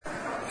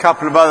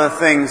couple of other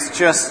things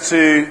just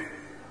to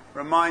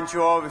remind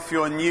you of. If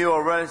you're new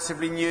or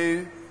relatively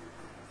new,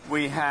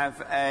 we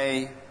have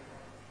a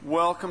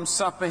welcome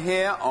supper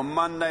here on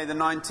Monday the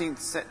 19th of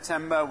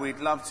September. We'd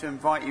love to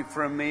invite you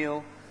for a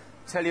meal,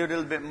 tell you a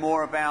little bit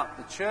more about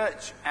the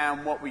church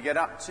and what we get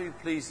up to.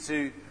 Please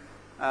do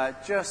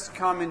just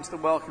come into the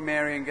welcome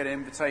area and get an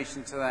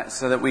invitation to that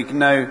so that we can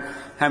know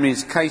how many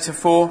to cater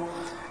for.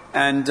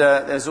 And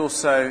there's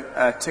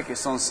also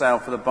tickets on sale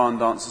for the barn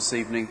dance this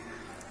evening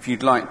if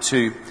you'd like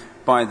to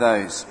buy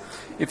those.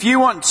 If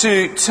you want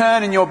to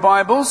turn in your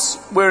Bibles,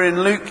 we're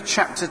in Luke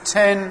chapter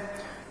 10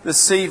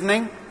 this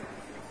evening.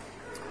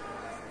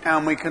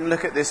 And we can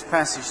look at this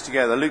passage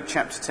together, Luke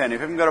chapter 10. If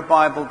you haven't got a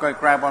Bible, go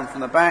grab one from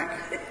the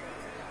back.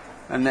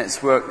 And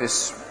let's work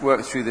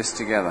through this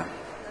together.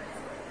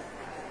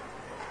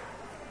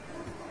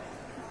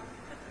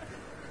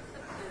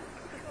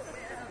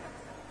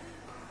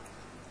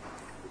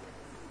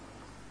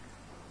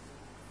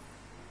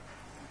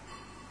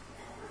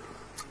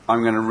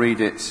 I'm going to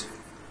read it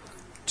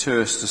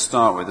to us to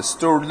start with. The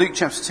story, Luke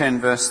chapter 10,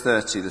 verse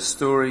 30.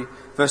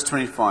 Verse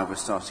 25, we're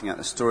starting at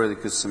the story of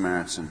the Good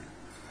Samaritan.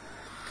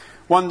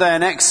 One day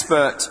an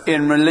expert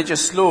in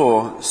religious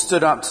law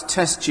stood up to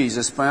test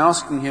Jesus by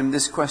asking him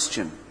this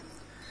question: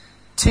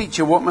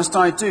 "Teacher, what must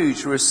I do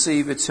to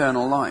receive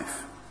eternal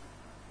life?"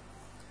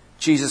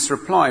 Jesus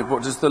replied,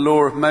 "What does the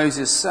law of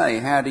Moses say?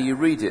 How do you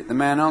read it?" The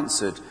man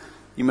answered,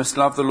 "You must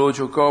love the Lord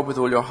your God with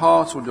all your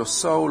heart, all your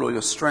soul, all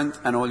your strength,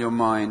 and all your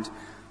mind,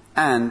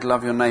 and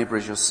love your neighbour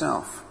as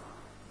yourself."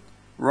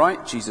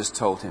 "Right," Jesus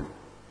told him.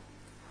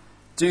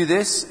 "Do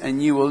this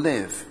and you will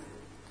live."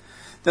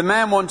 The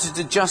man wanted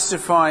to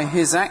justify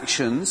his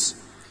actions,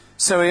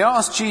 so he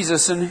asked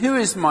Jesus, "And who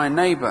is my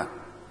neighbour?"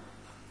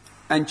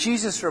 And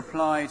Jesus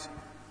replied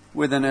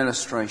with an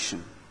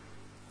illustration.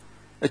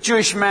 A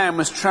Jewish man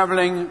was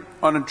travelling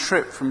on a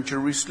trip from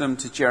Jerusalem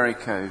to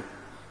Jericho,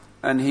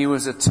 and he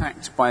was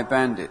attacked by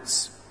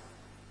bandits.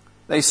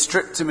 They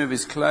stripped him of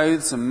his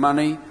clothes and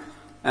money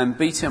and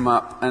beat him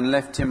up and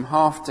left him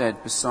half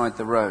dead beside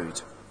the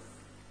road.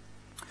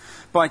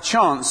 By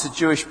chance, a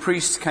Jewish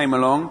priest came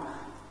along,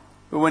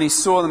 but when he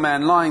saw the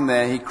man lying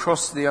there, he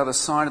crossed to the other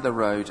side of the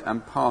road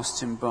and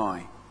passed him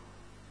by.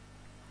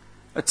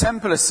 A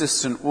temple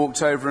assistant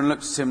walked over and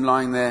looked at him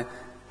lying there,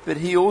 but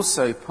he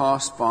also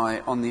passed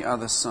by on the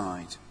other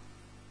side.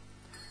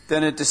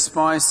 Then a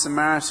despised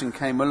Samaritan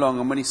came along,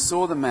 and when he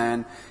saw the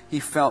man, he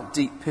felt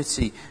deep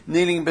pity.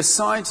 Kneeling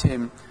beside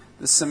him,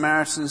 the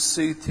Samaritan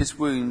soothed his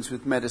wounds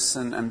with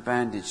medicine and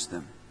bandaged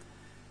them.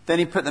 Then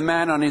he put the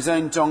man on his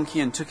own donkey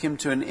and took him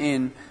to an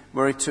inn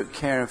where he took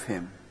care of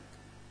him.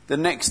 The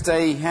next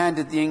day he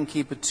handed the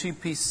innkeeper 2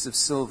 pieces of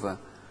silver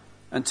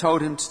and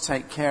told him to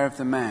take care of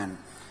the man.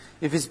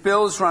 If his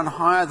bills run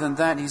higher than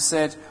that, he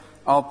said,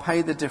 "I'll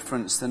pay the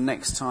difference the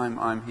next time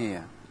I'm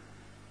here."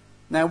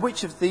 Now,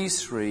 which of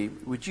these 3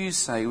 would you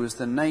say was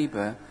the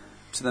neighbour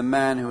to the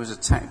man who was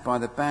attacked by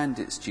the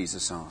bandits?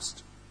 Jesus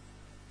asked.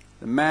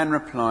 The man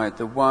replied,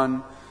 "The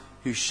one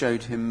who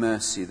showed him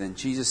mercy." Then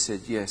Jesus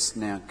said, "Yes,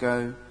 now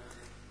go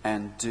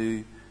and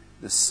do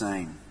the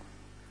same."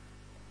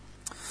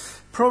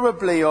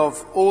 Probably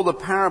of all the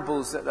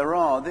parables that there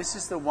are, this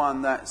is the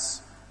one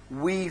that's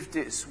weaved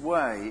its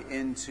way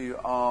into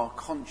our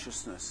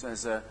consciousness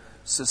as a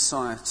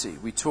society.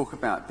 We talk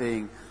about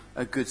being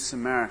a good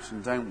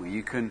Samaritan, don't we?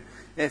 You can,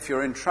 if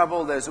you're in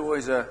trouble, there's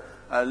always a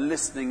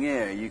listening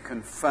ear. You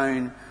can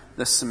phone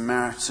the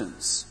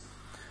Samaritans.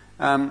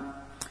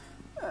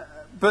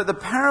 But the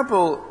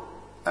parable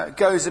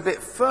goes a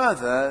bit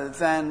further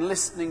than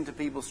listening to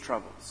people's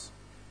troubles.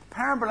 The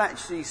parable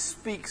actually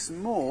speaks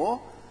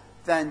more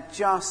than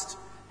just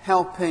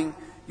helping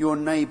your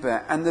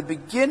neighbour. And the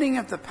beginning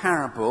of the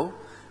parable,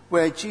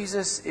 where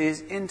Jesus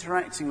is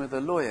interacting with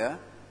a lawyer,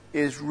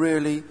 is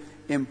really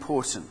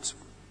important.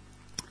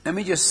 Let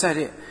me just set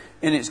it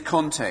in its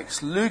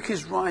context. Luke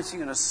is writing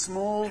in a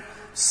small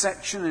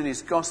section in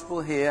his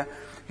gospel here.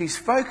 He's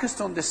focused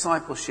on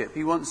discipleship.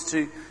 He wants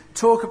to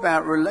talk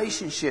about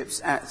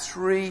relationships at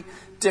 3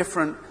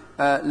 different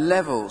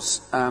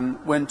levels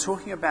when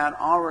talking about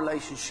our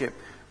relationship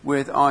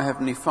with our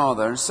Heavenly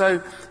Father. And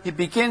so he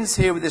begins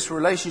here with this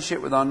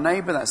relationship with our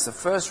neighbour. That's the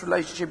first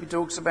relationship he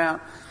talks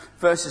about.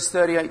 Verses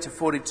 38 to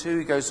 42,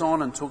 he goes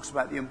on and talks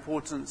about the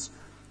importance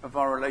of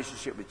our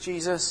relationship with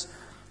Jesus.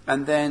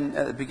 And then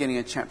at the beginning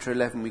of chapter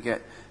 11, we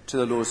get to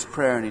the Lord's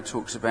Prayer, and he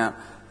talks about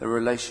the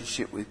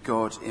relationship with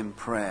God in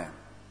prayer.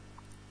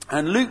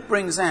 And Luke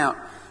brings out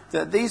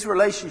that these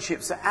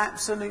relationships are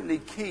absolutely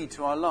key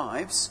to our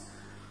lives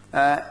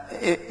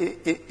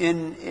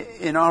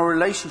in our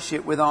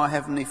relationship with our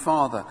Heavenly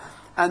Father.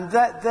 And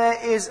that there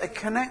is a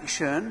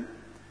connection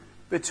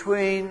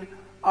between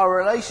our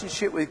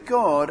relationship with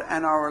God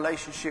and our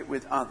relationship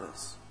with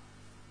others.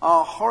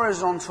 Our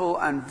horizontal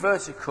and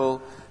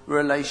vertical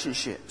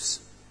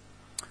relationships.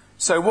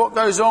 So what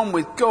goes on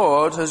with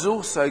God has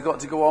also got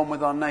to go on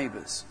with our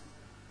neighbours.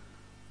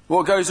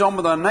 What goes on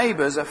with our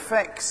neighbours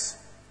affects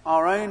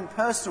our own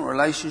personal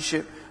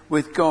relationship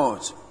with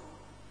God.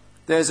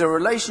 There's a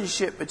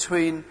relationship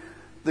between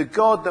the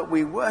God that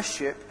we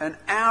worship and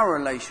our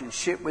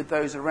relationship with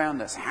those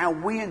around us, how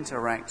we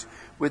interact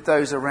with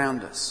those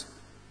around us.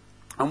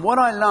 And what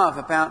I love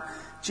about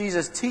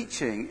Jesus'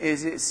 teaching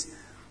is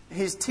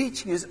his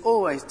teaching is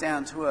always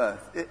down to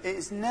earth.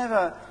 It's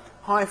never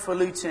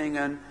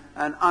highfalutin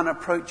and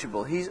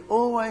unapproachable. He's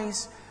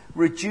always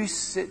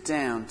reduces it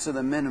down to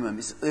the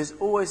minimum. There's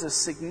always a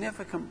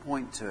significant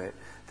point to it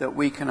that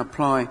we can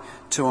apply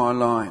to our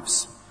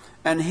lives.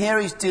 And here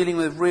he's dealing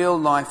with real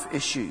life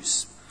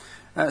issues.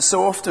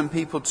 So often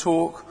people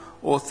talk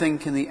or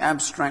think in the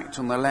abstract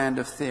on the land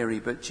of theory,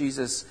 but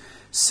Jesus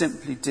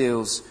simply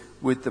deals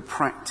with the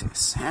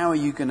practice. How are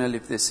you going to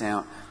live this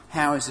out?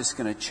 How is this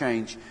going to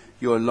change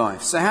your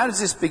life? So how does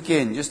this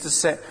begin? Just to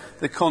set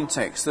the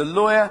context. The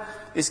lawyer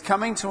is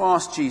coming to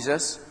ask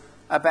Jesus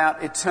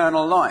about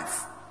eternal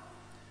life.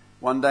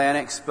 One day an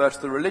expert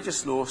of the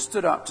religious law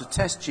stood up to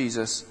test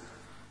Jesus,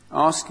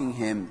 asking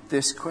him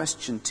this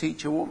question,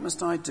 "Teacher, what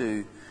must I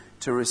do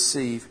to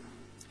receive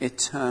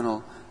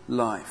eternal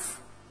life?"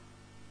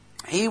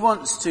 He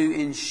wants to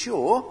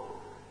ensure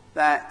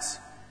that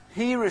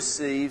he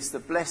receives the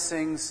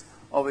blessings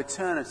of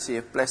eternity,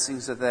 if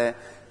blessings are there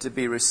to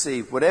be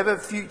received. Whatever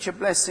future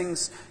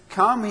blessings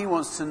come, he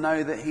wants to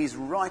know that he's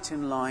right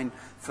in line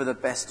for the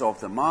best of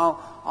them.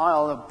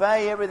 I'll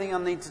obey everything I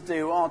need to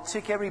do. I'll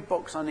tick every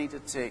box I need to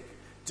tick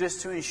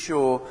just to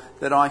ensure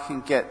that I can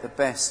get the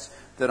best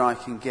that I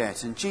can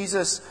get. And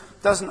Jesus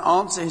doesn't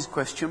answer his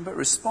question, but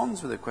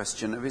responds with a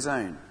question of his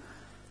own.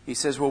 He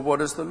says, well, what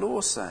does the law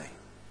say?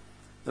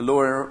 The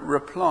lawyer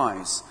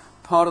replies,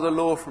 part of the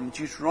law from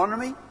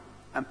Deuteronomy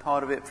and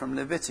part of it from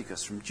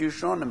Leviticus. From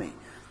Deuteronomy,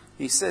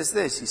 he says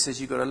this. He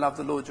says, you've got to love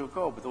the Lord your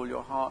God with all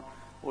your heart,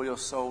 all your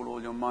soul,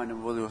 all your mind,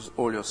 and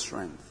all your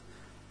strength.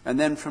 And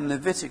then from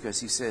Leviticus,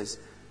 he says,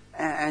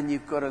 and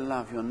you've got to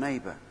love your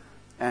neighbour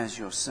as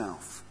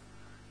yourself.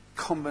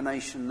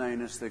 Combination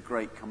known as the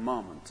Great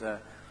Commandment.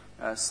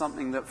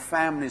 Something that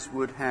families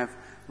would have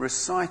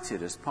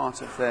recited as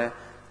part of their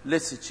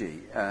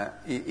liturgy,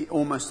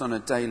 almost on a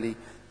daily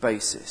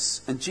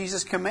basis. And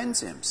Jesus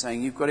commends him,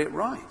 saying, you've got it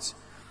right.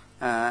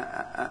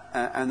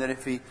 And that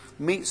if he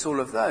meets all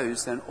of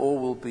those, then all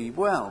will be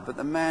well. But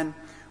the man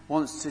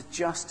wants to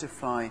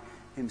justify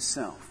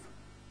himself.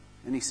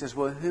 And he says,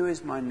 well, who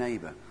is my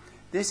neighbour?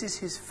 This is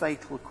his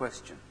fatal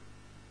question.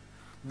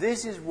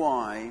 This is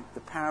why the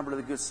parable of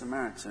the Good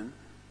Samaritan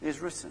is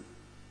written.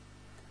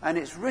 And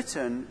it's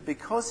written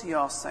because he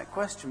asks that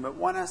question. But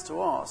one has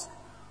to ask,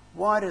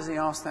 why does he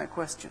ask that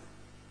question?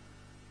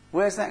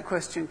 Where's that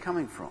question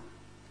coming from?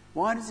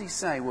 Why does he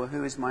say, well,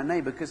 who is my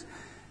neighbour? Because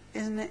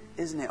isn't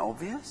it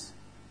obvious?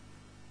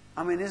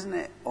 I mean, isn't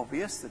it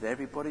obvious that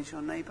everybody's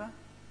your neighbour?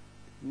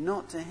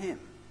 Not to him.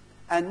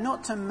 And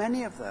not to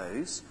many of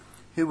those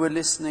who were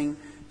listening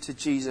to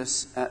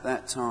Jesus at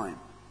that time.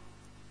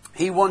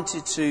 He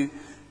wanted to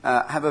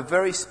have a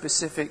very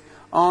specific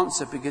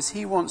answer because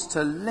he wants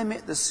to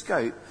limit the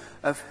scope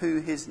of who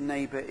his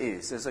neighbour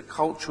is. There's a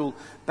cultural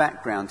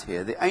background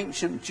here. The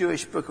ancient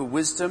Jewish book of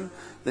wisdom,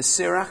 the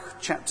Sirach,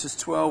 chapters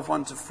 12,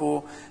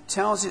 1-4,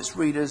 tells its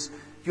readers,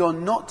 you're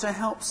not to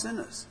help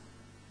sinners.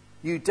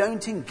 You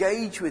don't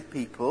engage with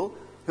people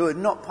who are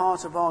not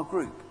part of our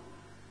group.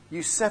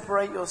 You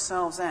separate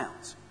yourselves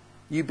out.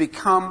 You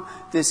become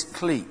this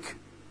clique.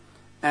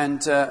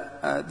 And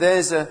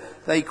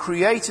they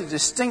create a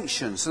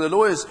distinction. So the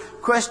lawyer's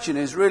question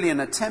is really an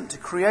attempt to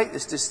create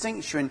this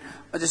distinction,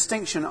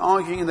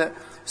 arguing that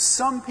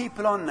some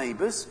people are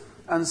neighbours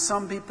and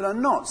some people are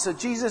not. So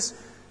Jesus,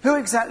 who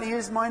exactly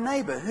is my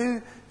neighbour?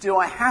 Who do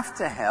I have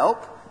to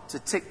help to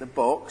tick the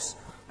box?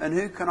 And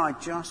who can I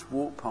just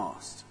walk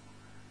past?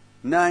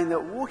 Knowing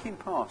that walking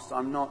past,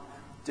 I'm not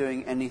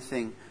doing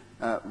anything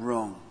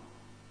wrong.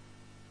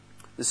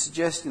 The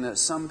suggestion that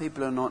some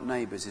people are not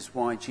neighbours is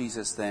why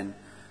Jesus then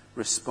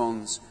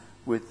responds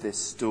with this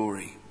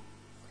story.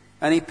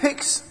 And he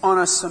picks on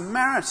a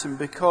Samaritan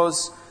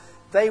because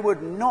they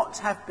would not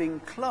have been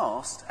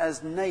classed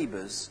as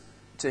neighbours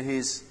to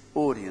his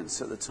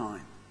audience at the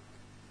time.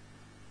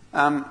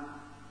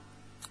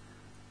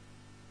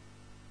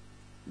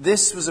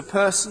 This was a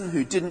person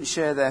who didn't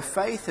share their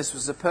faith. This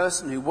was a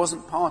person who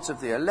wasn't part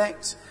of the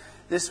elect.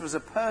 This was a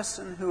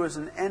person who was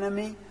an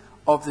enemy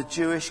of the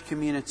Jewish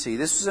community.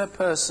 This was a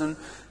person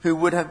who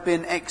would have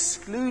been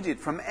excluded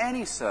from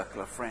any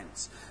circle of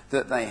friends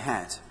that they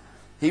had.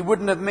 He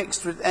wouldn't have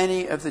mixed with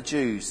any of the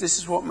Jews. This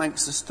is what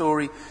makes the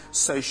story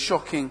so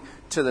shocking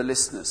to the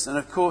listeners. And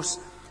of course,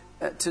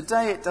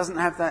 today it doesn't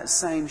have that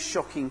same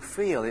shocking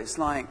feel. It's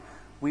like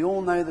we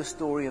all know the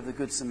story of the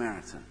Good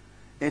Samaritan.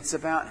 It's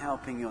about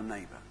helping your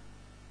neighbour.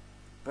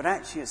 But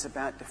actually it's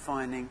about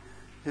defining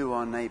who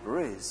our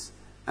neighbour is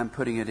and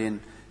putting it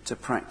into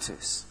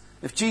practice.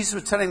 If Jesus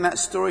were telling that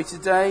story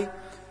today,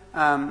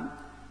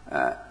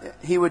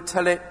 he would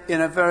tell it in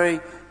a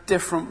very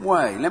different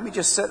way. Let me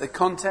just set the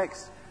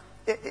context.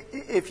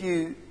 If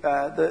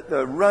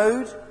the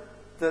road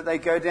that they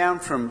go down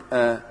from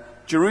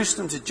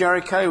Jerusalem to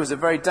Jericho was a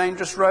very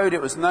dangerous road.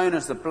 It was known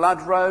as the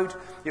Blood Road.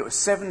 It was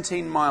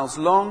 17 miles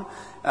long.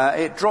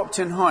 It dropped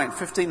in height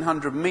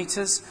 1,500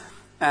 meters.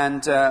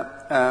 and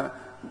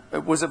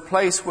it was a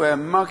place where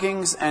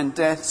muggings and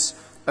deaths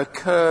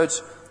occurred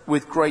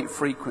with great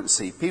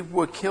frequency. People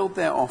were killed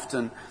there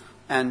often,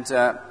 and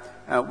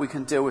we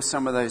can deal with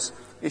some of those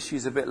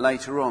issues a bit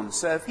later on.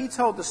 So if he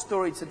told the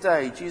story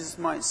today, Jesus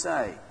might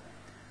say,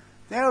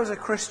 there was a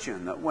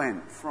Christian that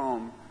went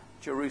from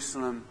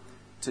Jerusalem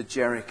to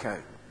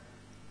Jericho.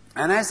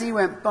 And as he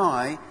went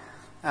by,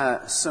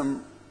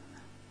 some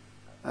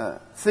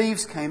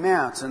thieves came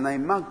out and they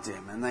mugged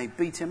him and they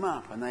beat him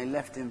up and they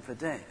left him for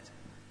dead.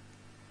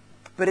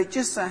 But it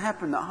just so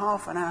happened that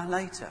half an hour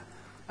later,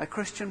 a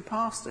Christian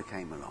pastor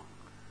came along.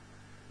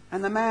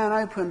 And the man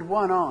opened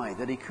one eye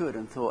that he could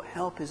and thought,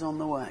 help is on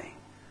the way.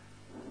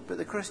 But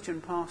the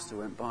Christian pastor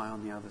went by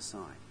on the other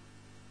side.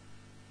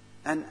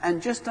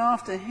 And just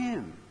after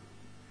him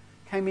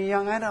came a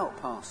young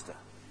adult pastor.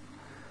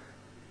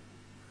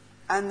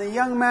 And the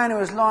young man who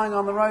was lying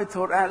on the road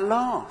thought, at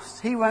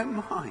last, he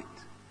won't mind.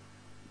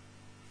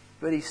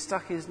 But he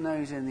stuck his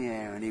nose in the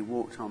air and he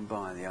walked on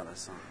by the other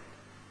side.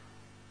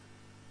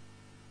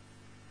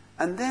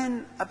 And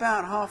then,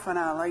 about half an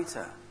hour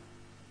later,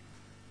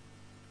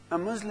 a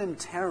Muslim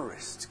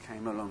terrorist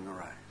came along the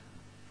road.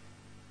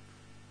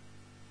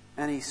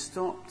 And he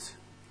stopped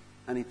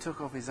and he took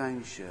off his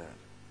own shirt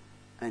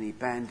and he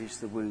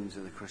bandaged the wounds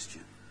of the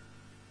Christian.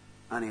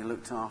 And he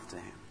looked after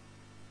him.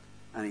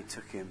 And he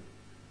took him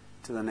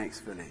to the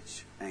next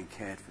village and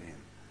cared for him.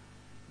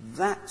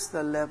 That's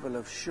the level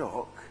of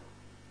shock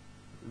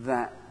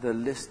that the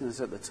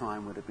listeners at the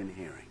time would have been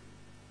hearing.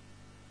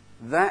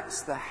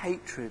 That's the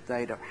hatred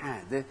they'd have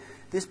had.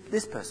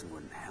 This person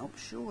wouldn't help,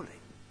 surely.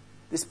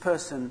 This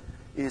person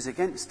is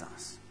against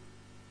us.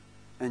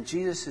 And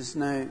Jesus says,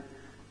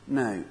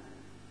 no,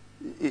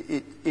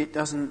 it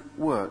doesn't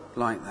work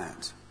like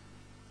that.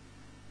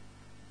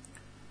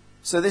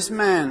 So this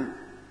man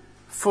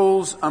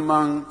falls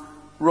among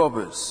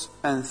robbers,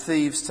 and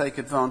thieves take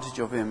advantage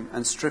of him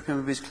and strip him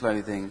of his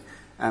clothing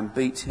and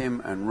beat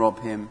him and rob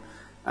him,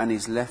 and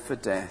he's left for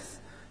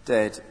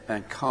dead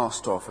and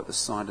cast off at the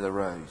side of the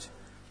road.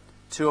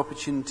 Two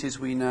opportunities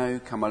we know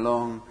come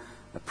along.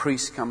 A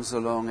priest comes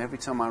along. Every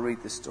time I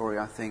read this story,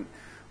 I think,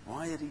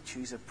 why did he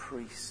choose a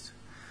priest?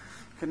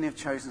 Couldn't he have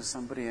chosen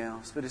somebody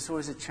else? But it's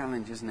always a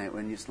challenge, isn't it,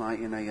 when it's like,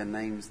 your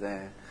name's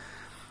there.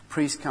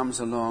 Priest comes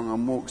along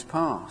and walks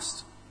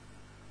past.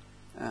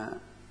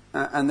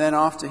 And then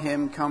after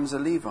him comes a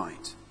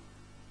Levite.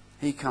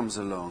 He comes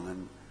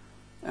along,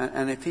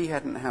 and if he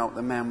hadn't helped,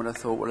 the man would have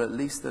thought, well, at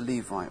least the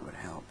Levite would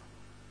help.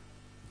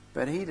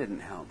 But he didn't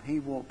help. He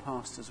walked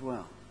past as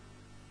well.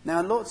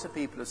 Now, lots of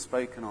people have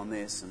spoken on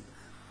this, and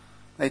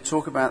they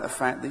talk about the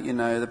fact that,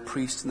 the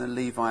priest and the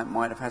Levite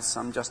might have had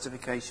some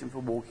justification for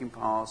walking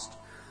past.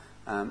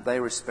 They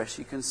were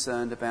especially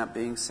concerned about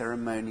being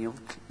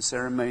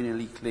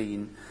ceremonially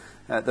clean.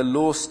 The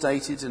law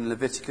stated in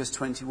Leviticus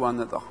 21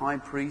 that the high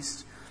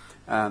priest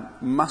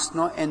must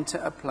not enter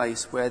a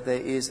place where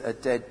there is a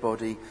dead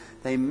body.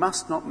 They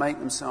must not make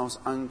themselves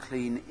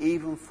unclean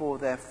even for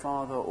their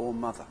father or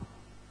mother.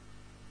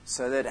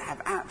 So they'd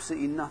have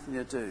absolutely nothing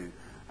to do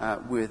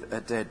with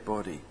a dead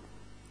body.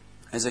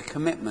 There's a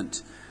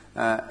commitment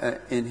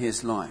in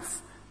his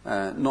life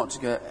not to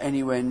go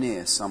anywhere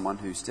near someone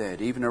who's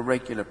dead. Even a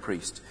regular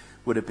priest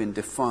would have been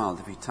defiled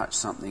if he touched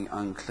something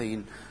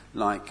unclean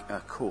like a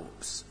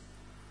corpse.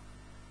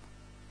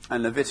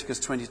 And Leviticus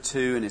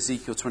 22 and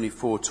Ezekiel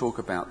 24 talk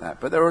about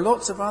that. But there are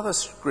lots of other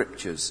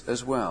scriptures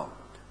as well.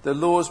 The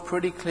law's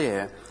pretty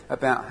clear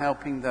about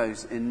helping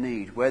those in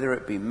need, whether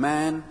it be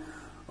man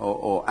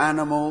or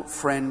animal,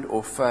 friend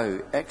or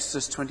foe.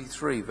 Exodus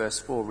 23 verse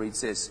 4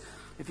 reads this: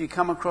 if you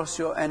come across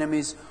your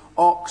enemy's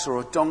ox or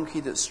a donkey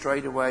that's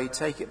strayed away,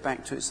 take it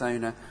back to its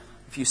owner.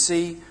 If you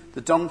see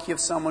the donkey of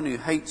someone who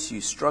hates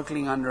you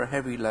struggling under a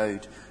heavy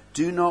load,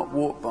 do not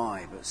walk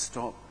by, but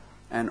stop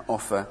and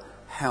offer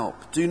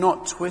help. Do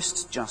not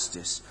twist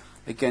justice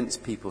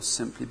against people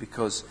simply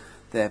because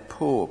they're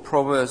poor.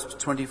 Proverbs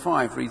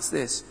 25 reads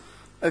this: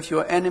 if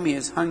your enemy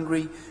is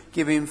hungry,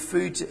 give him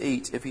food to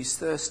eat. If he's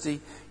thirsty,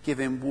 give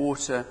him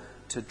water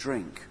to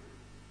drink.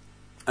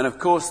 And of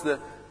course, the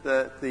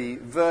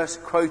verse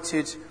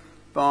quoted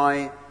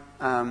by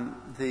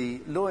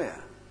the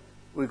lawyer,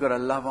 we've got to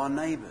love our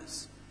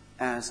neighbours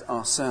as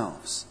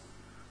ourselves.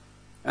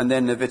 And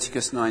then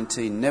Leviticus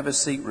 19, never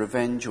seek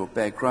revenge or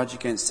bear grudge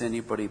against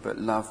anybody, but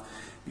love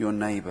your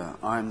neighbour.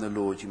 I am the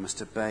Lord, you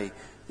must obey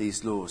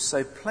these laws.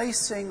 So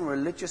placing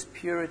religious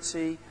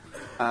purity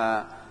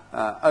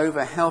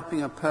over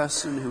helping a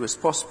person who was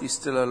possibly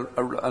still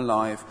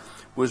alive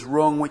was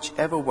wrong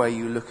whichever way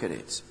you look at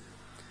it.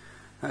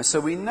 So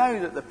we know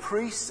that the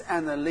priest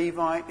and the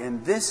Levite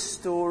in this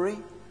story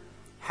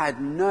had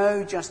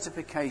no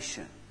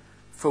justification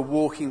for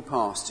walking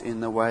past in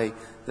the way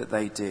that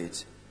they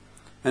did.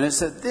 And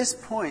it's at this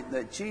point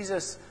that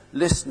Jesus'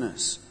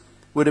 listeners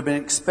would have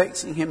been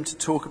expecting him to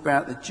talk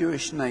about the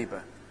Jewish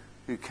neighbour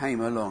who came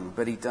along,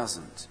 but he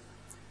doesn't.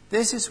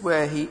 This is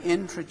where he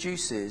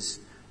introduces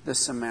the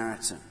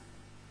Samaritan.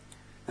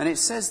 And it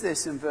says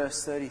this in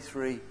verse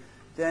 33,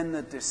 then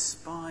the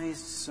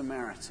despised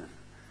Samaritan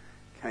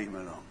came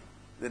along.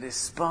 the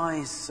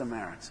despised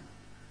Samaritan.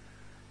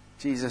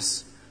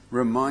 Jesus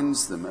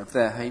reminds them of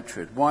their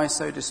hatred. Why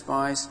so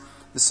despised?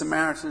 The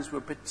Samaritans were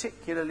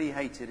particularly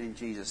hated in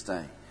Jesus'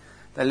 day.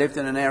 They lived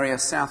in an area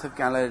south of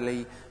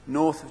Galilee,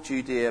 north of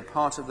Judea,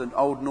 part of the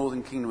old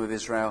northern kingdom of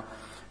Israel.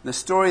 The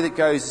story that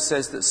goes, it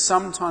says that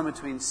sometime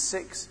between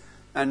 6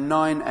 and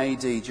 9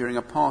 AD, during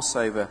a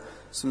Passover,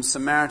 some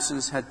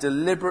Samaritans had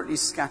deliberately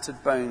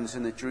scattered bones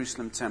in the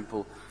Jerusalem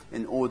temple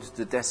in order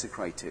to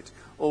desecrate it.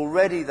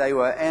 Already they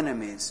were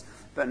enemies,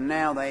 but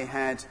now they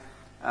had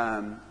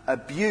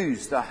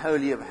abused the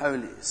Holy of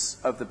Holies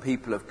of the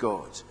people of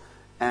God.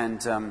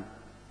 And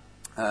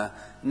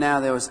now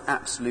there was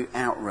absolute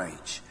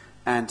outrage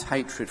and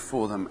hatred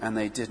for them, and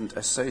they didn't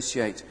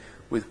associate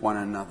with one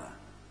another.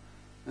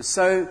 And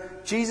so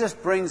Jesus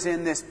brings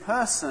in this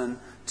person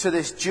to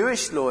this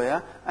Jewish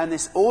lawyer and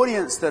this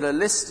audience that are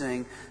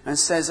listening and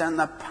says, and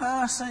the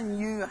person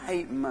you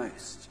hate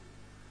most,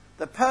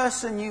 the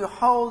person you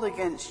hold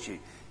against you,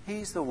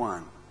 he's the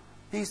one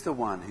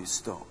who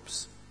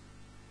stops.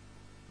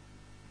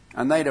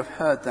 And they'd have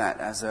heard that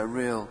as a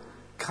real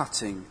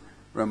cutting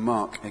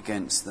remark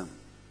against them.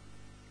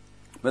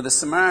 But the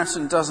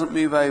Samaritan doesn't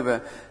move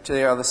over to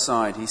the other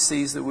side. He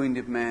sees the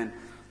wounded man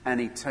and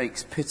he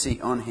takes pity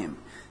on him.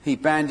 He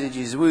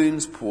bandages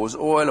wounds, pours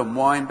oil and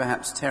wine,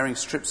 perhaps tearing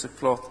strips of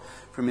cloth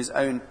from his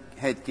own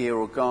headgear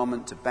or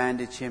garment to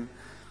bandage him.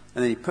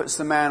 And then he puts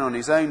the man on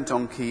his own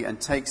donkey and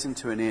takes him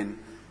to an inn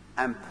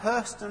and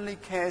personally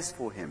cares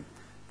for him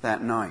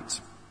that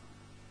night.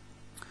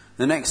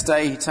 The next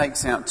day he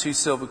takes out 2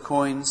 silver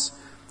coins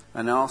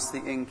and asks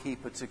the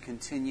innkeeper to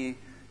continue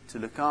to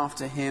look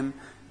after him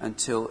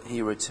until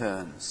he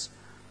returns.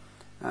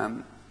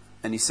 And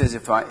he says,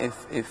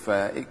 if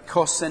it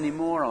costs any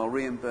more, I'll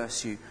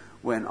reimburse you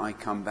when I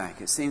come back.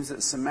 It seems that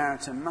the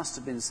Samaritan must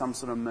have been some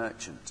sort of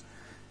merchant.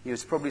 He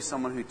was probably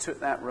someone who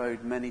took that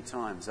road many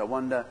times. I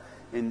wonder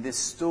in this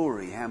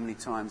story how many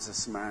times the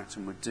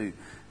Samaritan would do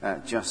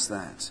just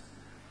that.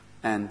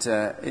 And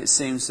it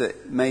seems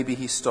that maybe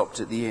he stopped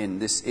at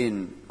this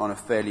inn on a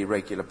fairly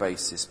regular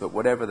basis. But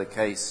whatever the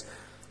case,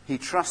 he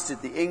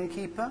trusted the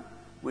innkeeper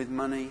with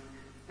money,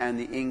 and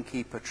the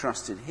innkeeper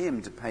trusted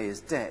him to pay his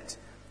debt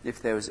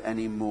if there was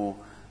any more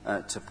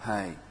to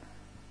pay.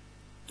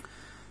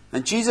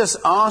 And Jesus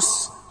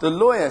asks the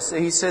lawyer, so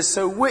he says,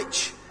 so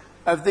which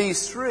of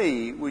these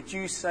 3 would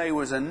you say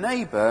was a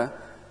neighbour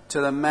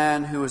to the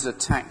man who was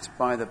attacked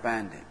by the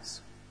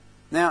bandits?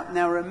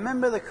 Now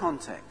remember the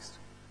context.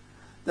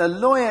 The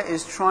lawyer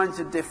is trying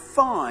to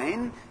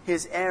define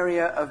his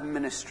area of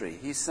ministry.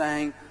 He's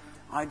saying,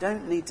 I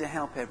don't need to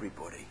help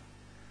everybody.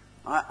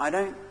 I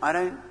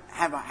don't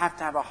have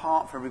to have a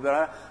heart for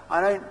everybody.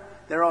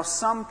 There are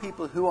some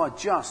people who are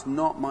just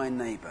not my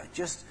neighbour.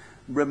 Just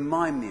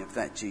remind me of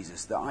that,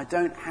 Jesus, that I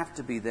don't have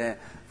to be there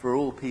for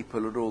all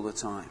people at all the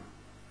time.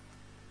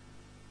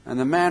 And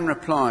the man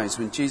replies,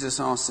 when Jesus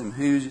asks him,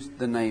 who's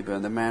the neighbour?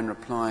 And the man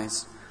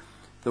replies,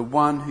 the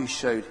one who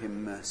showed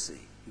him mercy.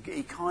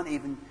 He can't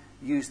even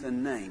use the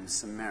name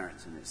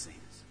Samaritan, it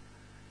seems.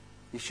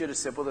 He should have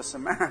said, well, the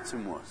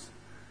Samaritan was.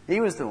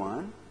 He was the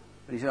one.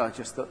 But he said,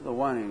 just the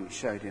one who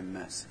showed him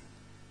mercy.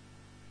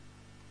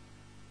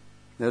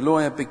 The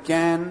lawyer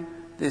began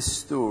this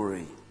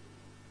story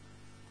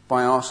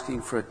by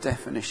asking for a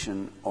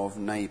definition of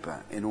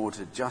neighbour in order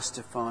to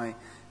justify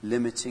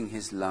limiting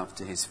his love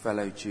to his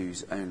fellow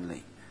Jews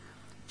only.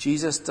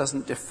 Jesus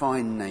doesn't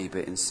define neighbour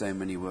in so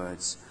many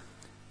words,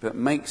 but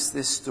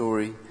this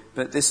story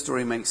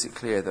makes it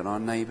clear that our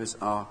neighbours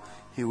are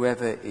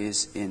whoever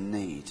is in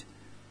need.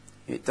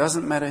 It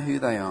doesn't matter who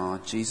they are.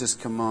 Jesus'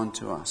 command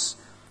to us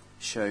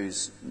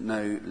shows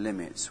no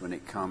limits when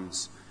it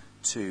comes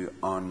to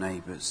our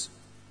neighbours.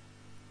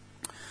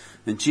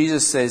 And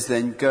Jesus says,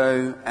 then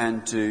go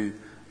and do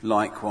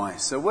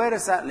likewise. So where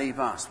does that leave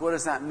us? What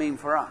does that mean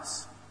for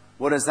us?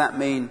 What does that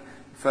mean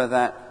for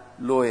that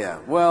lawyer?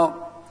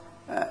 Well,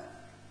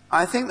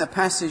 I think the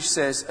passage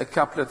says a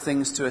couple of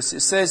things to us.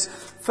 It says,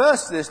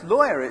 first, this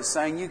lawyer is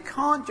saying you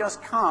can't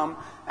just come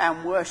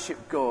and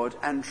worship God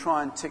and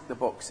try and tick the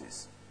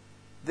boxes.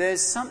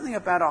 There's something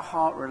about a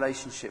heart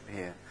relationship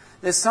here.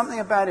 There's something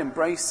about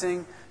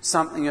embracing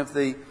something of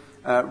the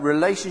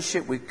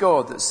relationship with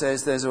God that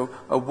says there's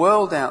a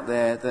world out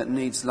there that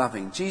needs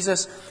loving.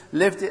 Jesus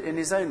lived it in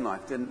his own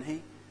life, didn't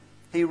he?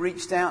 He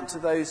reached out to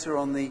those who are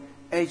on the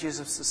edges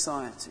of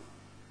society.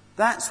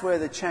 That's where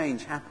the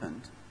change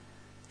happened.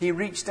 He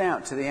reached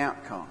out to the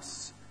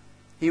outcasts.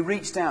 He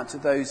reached out to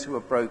those who were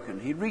broken.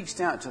 He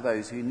reached out to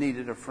those who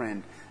needed a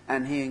friend,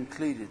 and he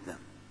included them.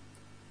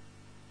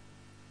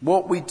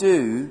 What we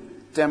do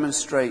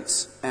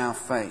demonstrates our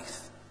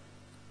faith.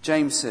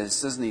 James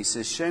says, doesn't he? He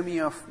says, show me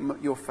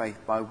your faith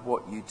by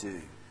what you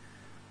do.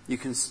 You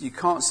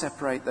can't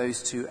separate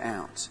those two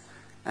out.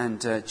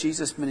 And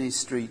Jesus'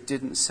 ministry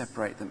didn't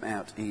separate them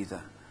out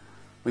either.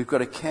 We've got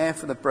to care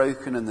for the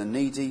broken and the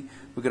needy.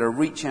 We've got to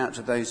reach out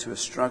to those who are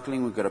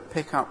struggling. We've got to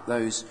pick up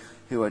those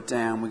who are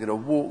down. We've got to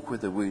walk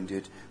with the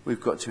wounded. We've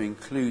got to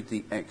include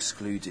the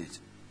excluded.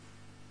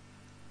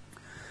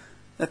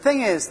 The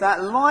thing is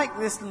that, like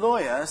this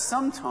lawyer,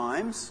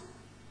 sometimes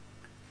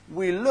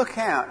we look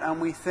out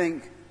and we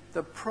think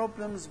the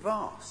problem's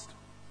vast.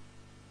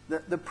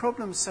 The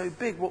problem's so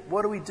big.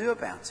 What do we do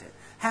about it?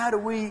 How do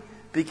we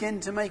begin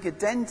to make a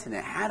dent in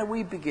it? How do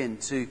we begin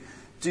to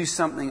do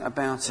something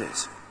about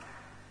it?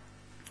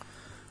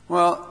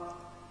 Well,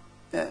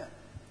 the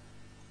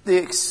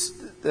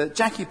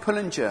Jackie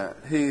Pullinger,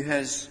 who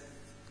has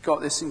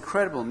got this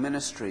incredible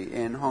ministry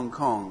in Hong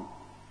Kong,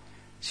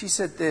 she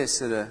said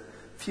this at a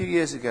few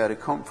years ago at a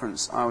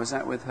conference I was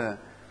at with her.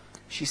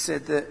 She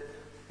said that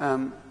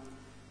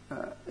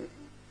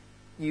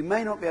you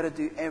may not be able to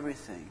do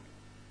everything,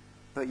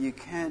 but you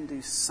can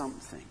do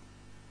something.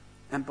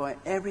 And by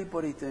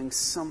everybody doing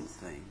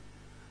something,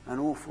 an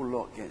awful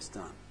lot gets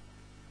done.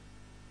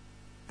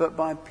 But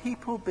by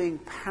people being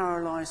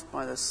paralyzed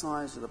by the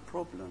size of the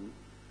problem,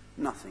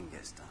 nothing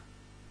gets done.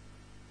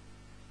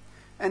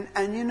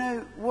 And you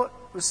know, what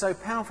was so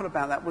powerful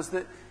about that was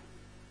that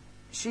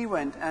she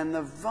went, and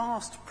the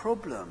vast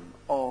problem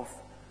of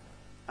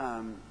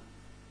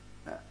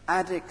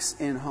addicts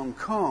in Hong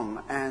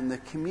Kong and the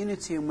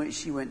community in which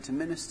she went to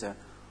minister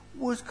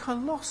was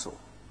colossal.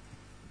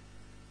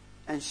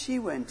 And she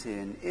went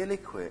in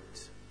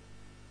ill-equipped,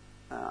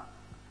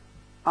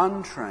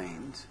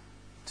 untrained,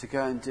 to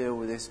go and deal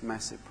with this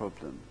massive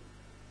problem.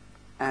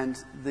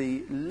 And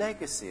the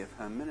legacy of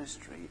her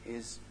ministry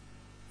is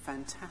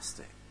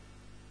fantastic.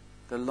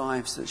 The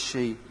lives that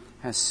she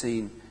has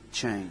seen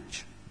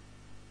change.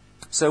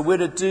 So we're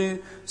to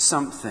do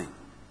something.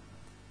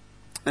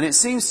 And it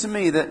seems to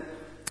me that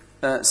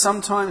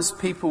sometimes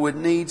people with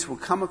needs will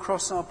come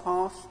across our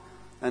path,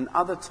 and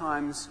other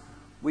times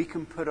we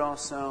can put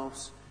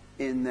ourselves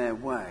in their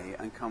way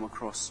and come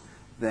across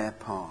their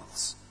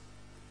paths.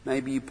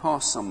 Maybe you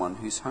pass someone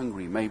who's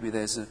hungry. Maybe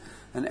there's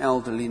an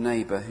elderly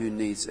neighbour who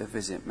needs a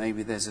visit.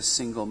 Maybe there's a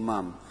single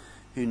mum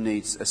who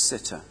needs a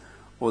sitter.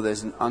 Or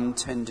there's an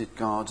untended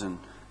garden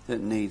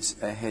that needs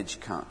a hedge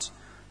cut.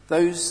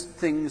 Those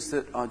things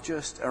that are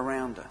just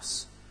around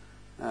us,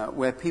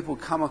 where people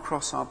come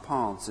across our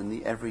paths in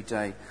the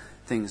everyday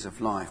things of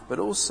life, but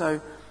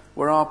also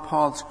where our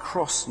paths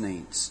cross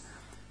needs,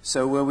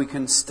 so where we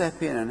can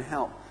step in and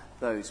help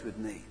those with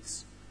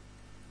needs.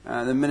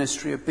 The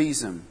ministry of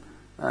Besom,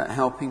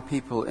 helping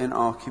people in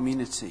our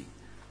community,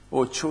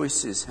 or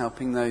Choices,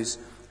 helping those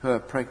who are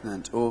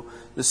pregnant, or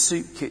the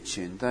soup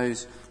kitchen,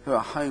 those who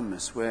are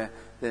homeless, where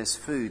there's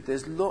food.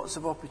 There's lots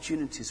of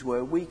opportunities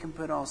where we can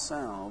put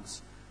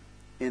ourselves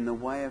in the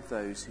way of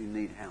those who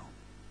need help.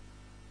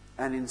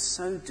 And in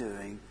so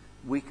doing,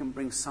 we can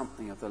bring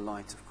something of the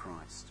light of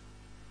Christ.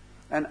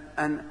 And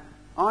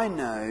I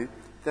know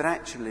that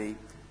actually,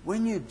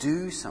 when you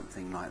do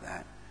something like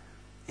that,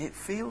 it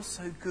feels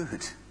so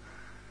good.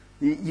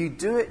 You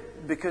do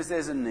it because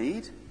there's a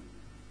need,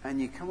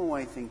 and you come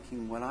away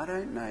thinking, well, I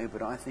don't know,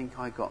 but I think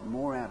I got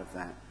more out of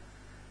that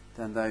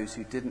than those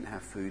who didn't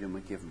have food and were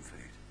given food.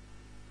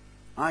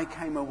 I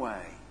came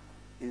away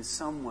in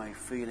some way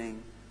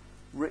feeling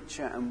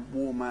richer and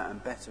warmer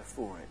and better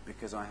for it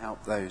because I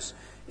helped those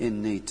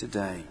in need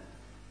today.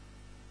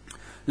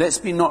 Let's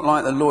be not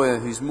like the lawyer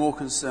who's more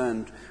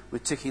concerned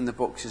with ticking the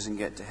boxes and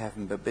get to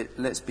heaven, but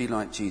let's be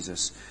like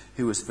Jesus,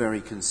 who was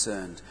very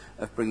concerned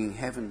of bringing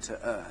heaven to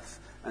earth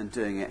and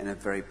doing it in a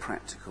very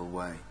practical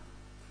way.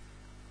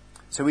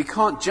 So we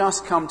can't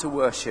just come to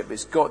worship,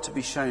 it's got to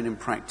be shown in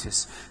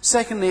practice.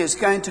 Secondly, it's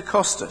going to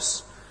cost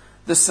us.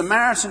 The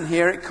Samaritan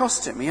here, it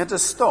cost him. He had to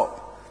stop.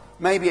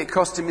 Maybe it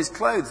cost him his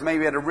clothes. Maybe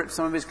he had to rip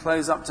some of his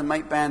clothes up to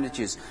make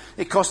bandages.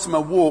 It cost him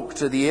a walk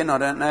to the inn. I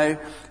don't know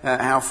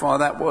how far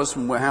that was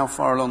from how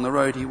far along the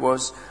road he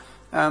was.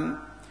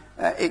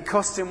 It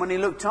cost him when he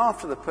looked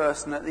after the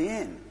person at the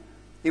inn.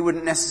 He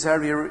wouldn't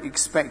necessarily have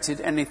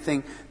expected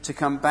anything to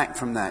come back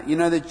from that. You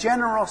know, the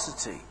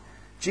generosity,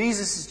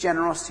 Jesus'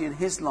 generosity in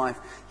his life,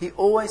 he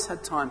always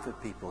had time for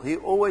people. He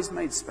always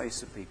made space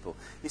for people.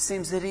 It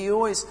seems that he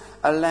always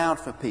allowed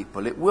for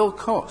people. It will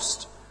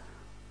cost.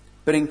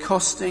 But in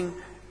costing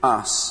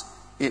us,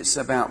 it's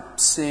about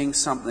seeing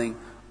something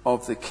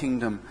of the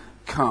kingdom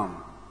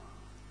come.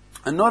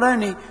 And not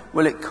only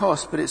will it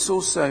cost, but it's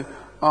also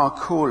our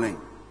calling.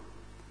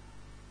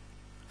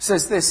 It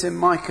says this in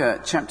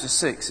Micah chapter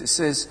 6. It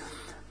says,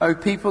 "O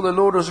people, the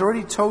Lord has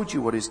already told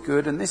you what is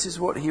good, and this is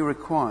what he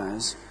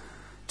requires,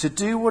 to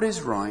do what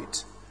is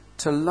right,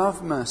 to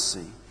love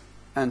mercy,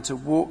 and to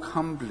walk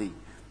humbly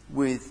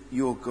with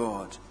your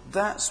God."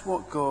 That's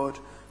what God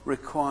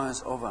requires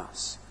of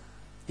us.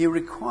 He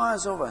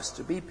requires of us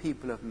to be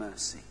people of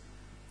mercy.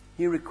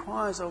 He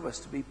requires of us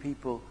to be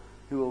people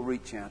who will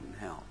reach out and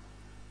help.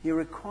 He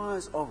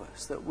requires of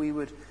us that we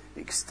would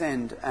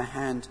extend a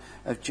hand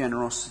of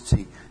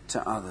generosity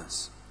to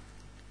others.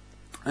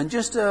 And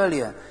just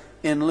earlier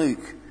in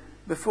Luke,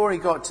 before he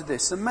got to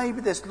this, and maybe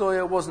this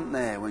lawyer wasn't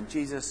there when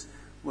Jesus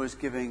was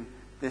giving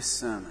this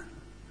sermon,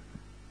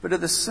 but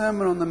at the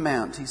Sermon on the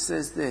Mount he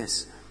says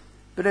this,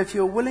 "But if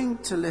you're willing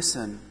to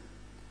listen,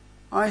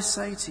 I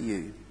say to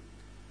you,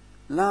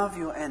 love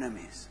your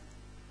enemies.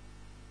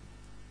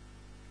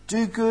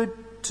 Do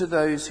good to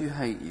those who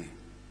hate you.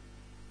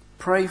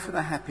 Pray for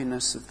the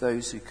happiness of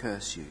those who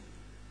curse you.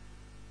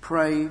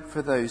 Pray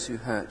for those who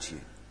hurt you.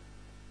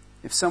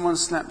 If someone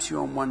slaps you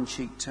on one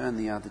cheek, turn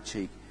the other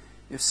cheek.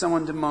 If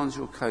someone demands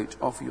your coat,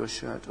 offer your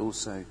shirt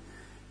also.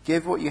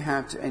 Give what you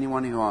have to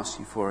anyone who asks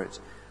you for it.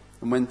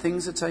 And when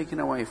things are taken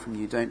away from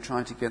you, don't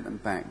try to get them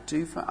back.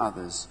 Do for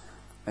others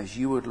as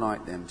you would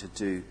like them to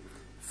do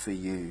for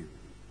you.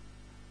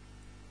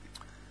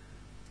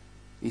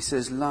 He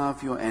says,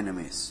 love your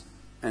enemies.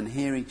 And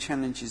here he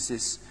challenges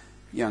this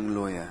young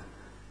lawyer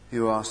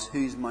who asks,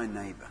 who's my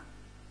neighbour?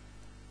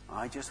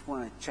 I just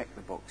want to check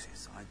the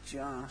boxes. I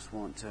just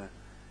want to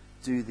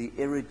do the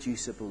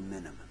irreducible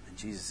minimum. And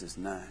Jesus says,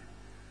 no.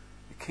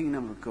 The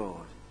kingdom of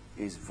God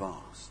is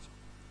vast.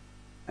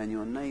 And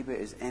your neighbour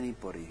is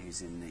anybody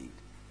who's in need.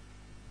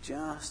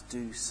 Just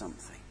do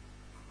something.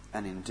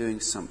 And in doing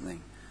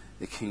something,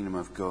 the kingdom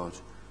of God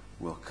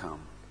will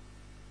come.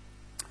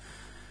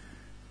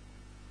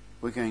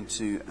 We're going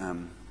to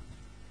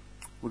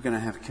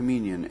have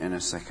communion in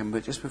a second,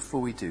 but just before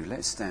we do,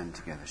 let's stand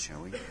together,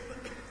 shall we?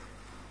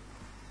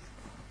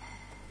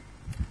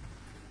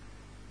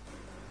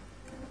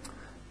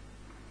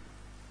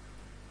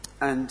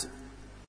 And